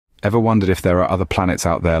Ever wondered if there are other planets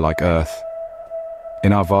out there like Earth?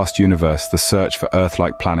 In our vast universe, the search for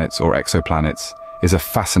Earth-like planets or exoplanets is a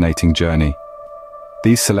fascinating journey.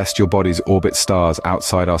 These celestial bodies orbit stars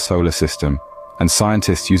outside our solar system, and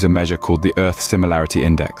scientists use a measure called the Earth Similarity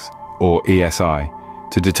Index, or ESI,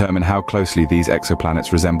 to determine how closely these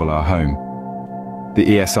exoplanets resemble our home. The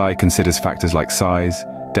ESI considers factors like size,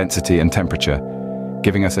 density, and temperature,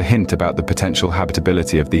 giving us a hint about the potential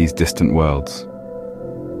habitability of these distant worlds.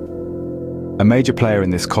 A major player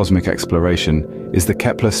in this cosmic exploration is the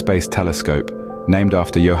Kepler Space Telescope, named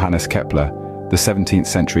after Johannes Kepler, the 17th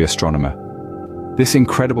century astronomer. This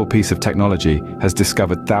incredible piece of technology has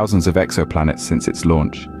discovered thousands of exoplanets since its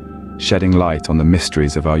launch, shedding light on the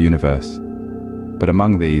mysteries of our universe. But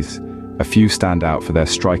among these, a few stand out for their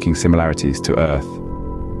striking similarities to Earth.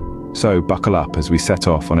 So buckle up as we set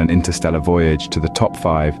off on an interstellar voyage to the top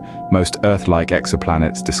 5 most Earth-like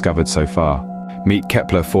exoplanets discovered so far. Meet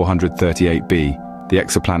Kepler 438b, the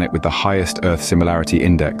exoplanet with the highest Earth Similarity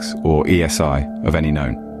Index, or ESI, of any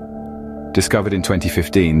known. Discovered in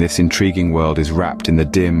 2015, this intriguing world is wrapped in the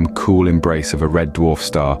dim, cool embrace of a red dwarf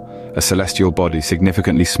star, a celestial body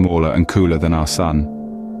significantly smaller and cooler than our Sun.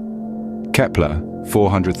 Kepler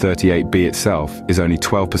 438b itself is only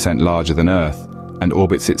 12% larger than Earth and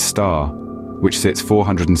orbits its star, which sits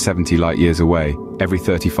 470 light-years away, every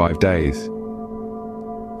 35 days.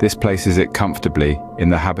 This places it comfortably in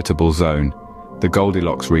the habitable zone, the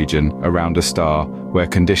Goldilocks region around a star where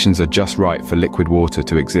conditions are just right for liquid water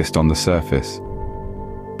to exist on the surface.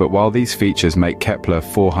 But while these features make Kepler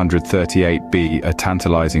 438b a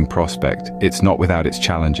tantalizing prospect, it's not without its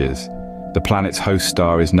challenges. The planet's host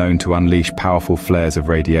star is known to unleash powerful flares of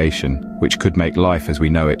radiation, which could make life as we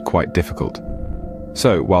know it quite difficult.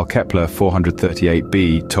 So, while Kepler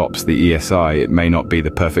 438b tops the ESI, it may not be the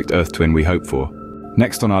perfect Earth twin we hope for.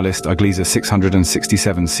 Next on our list are Gliese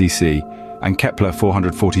 667cc and Kepler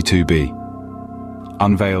 442b.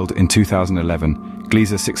 Unveiled in 2011,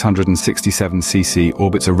 Gliese 667cc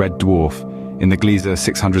orbits a red dwarf in the Gliese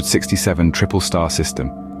 667 triple star system,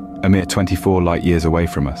 a mere 24 light-years away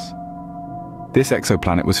from us. This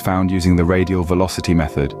exoplanet was found using the radial velocity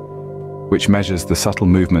method, which measures the subtle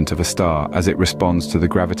movement of a star as it responds to the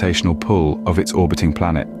gravitational pull of its orbiting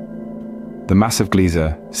planet. The mass of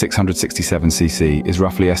Gliese 667cc is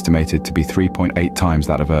roughly estimated to be 3.8 times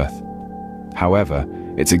that of Earth. However,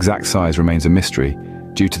 its exact size remains a mystery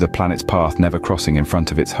due to the planet's path never crossing in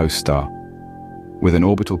front of its host star. With an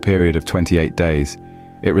orbital period of 28 days,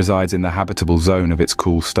 it resides in the habitable zone of its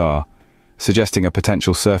cool star, suggesting a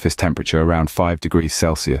potential surface temperature around 5 degrees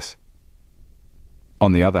Celsius.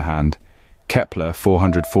 On the other hand, Kepler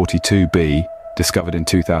 442b, discovered in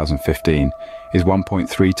 2015, is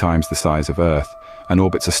 1.3 times the size of Earth and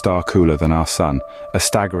orbits a star cooler than our Sun, a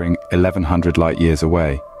staggering 1100 light-years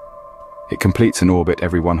away. It completes an orbit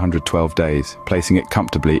every 112 days, placing it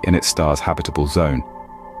comfortably in its star's habitable zone.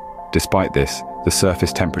 Despite this, the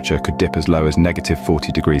surface temperature could dip as low as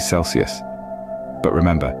 -40 degrees Celsius. But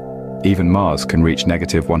remember, even Mars can reach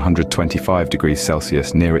 -125 degrees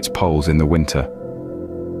Celsius near its poles in the winter.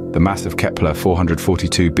 The mass of Kepler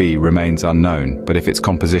 442b remains unknown, but if its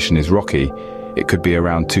composition is rocky, it could be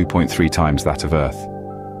around 2.3 times that of Earth.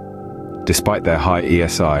 Despite their high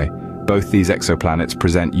ESI, both these exoplanets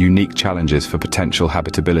present unique challenges for potential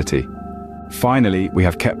habitability. Finally, we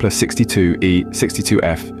have Kepler 62e,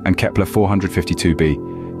 62f, and Kepler 452b.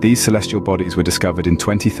 These celestial bodies were discovered in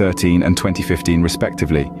 2013 and 2015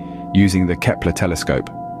 respectively, using the Kepler telescope.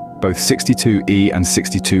 Both 62e and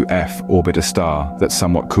 62f orbit a star that's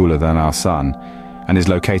somewhat cooler than our Sun, and is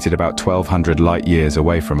located about 1200 light-years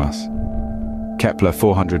away from us. Kepler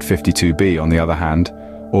 452b, on the other hand,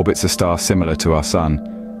 orbits a star similar to our Sun,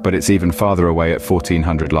 but it's even farther away at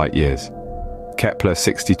 1400 light-years. Kepler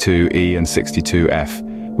 62e and 62f,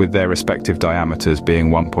 with their respective diameters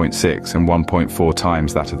being 1.6 and 1.4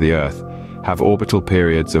 times that of the Earth, have orbital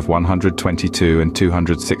periods of 122 and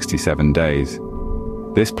 267 days.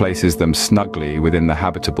 This places them snugly within the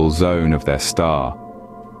habitable zone of their star,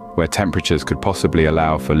 where temperatures could possibly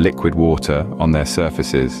allow for liquid water on their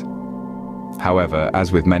surfaces. However,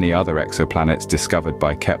 as with many other exoplanets discovered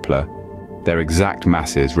by Kepler, their exact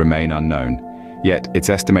masses remain unknown, yet it's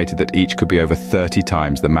estimated that each could be over 30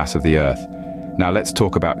 times the mass of the Earth. Now let's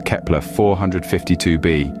talk about Kepler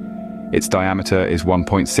 452b. Its diameter is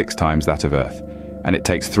 1.6 times that of Earth, and it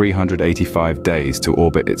takes 385 days to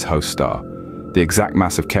orbit its host star. The exact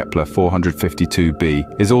mass of Kepler 452b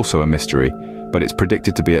is also a mystery, but it's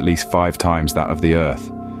predicted to be at least 5 times that of the Earth.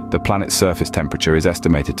 The planet's surface temperature is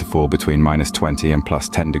estimated to fall between -20 and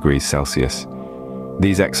 +10 degrees Celsius.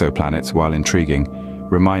 These exoplanets, while intriguing,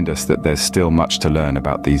 remind us that there's still much to learn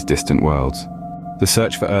about these distant worlds. The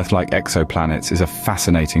search for Earth-like exoplanets is a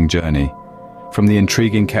fascinating journey. From the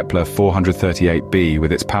intriguing Kepler 438b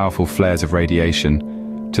with its powerful flares of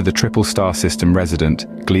radiation, to the triple star system resident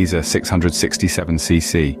Gliese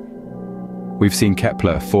 667cc. We've seen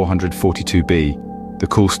Kepler 442b, the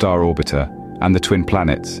cool star orbiter, and the twin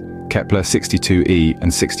planets, Kepler 62e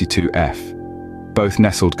and 62f, both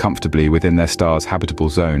nestled comfortably within their star's habitable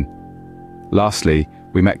zone. Lastly,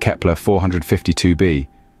 we met Kepler 452b,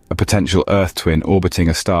 a potential Earth twin orbiting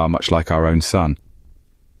a star much like our own Sun.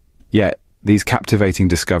 Yet, these captivating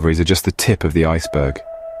discoveries are just the tip of the iceberg.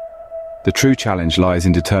 The true challenge lies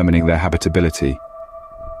in determining their habitability,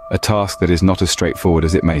 a task that is not as straightforward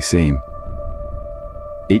as it may seem.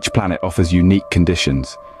 Each planet offers unique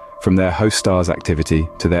conditions, from their host star's activity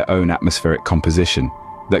to their own atmospheric composition,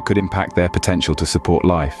 that could impact their potential to support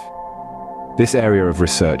life. This area of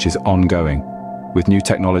research is ongoing, with new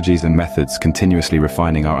technologies and methods continuously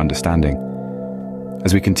refining our understanding.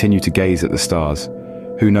 As we continue to gaze at the stars,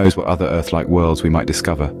 who knows what other Earth-like worlds we might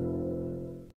discover?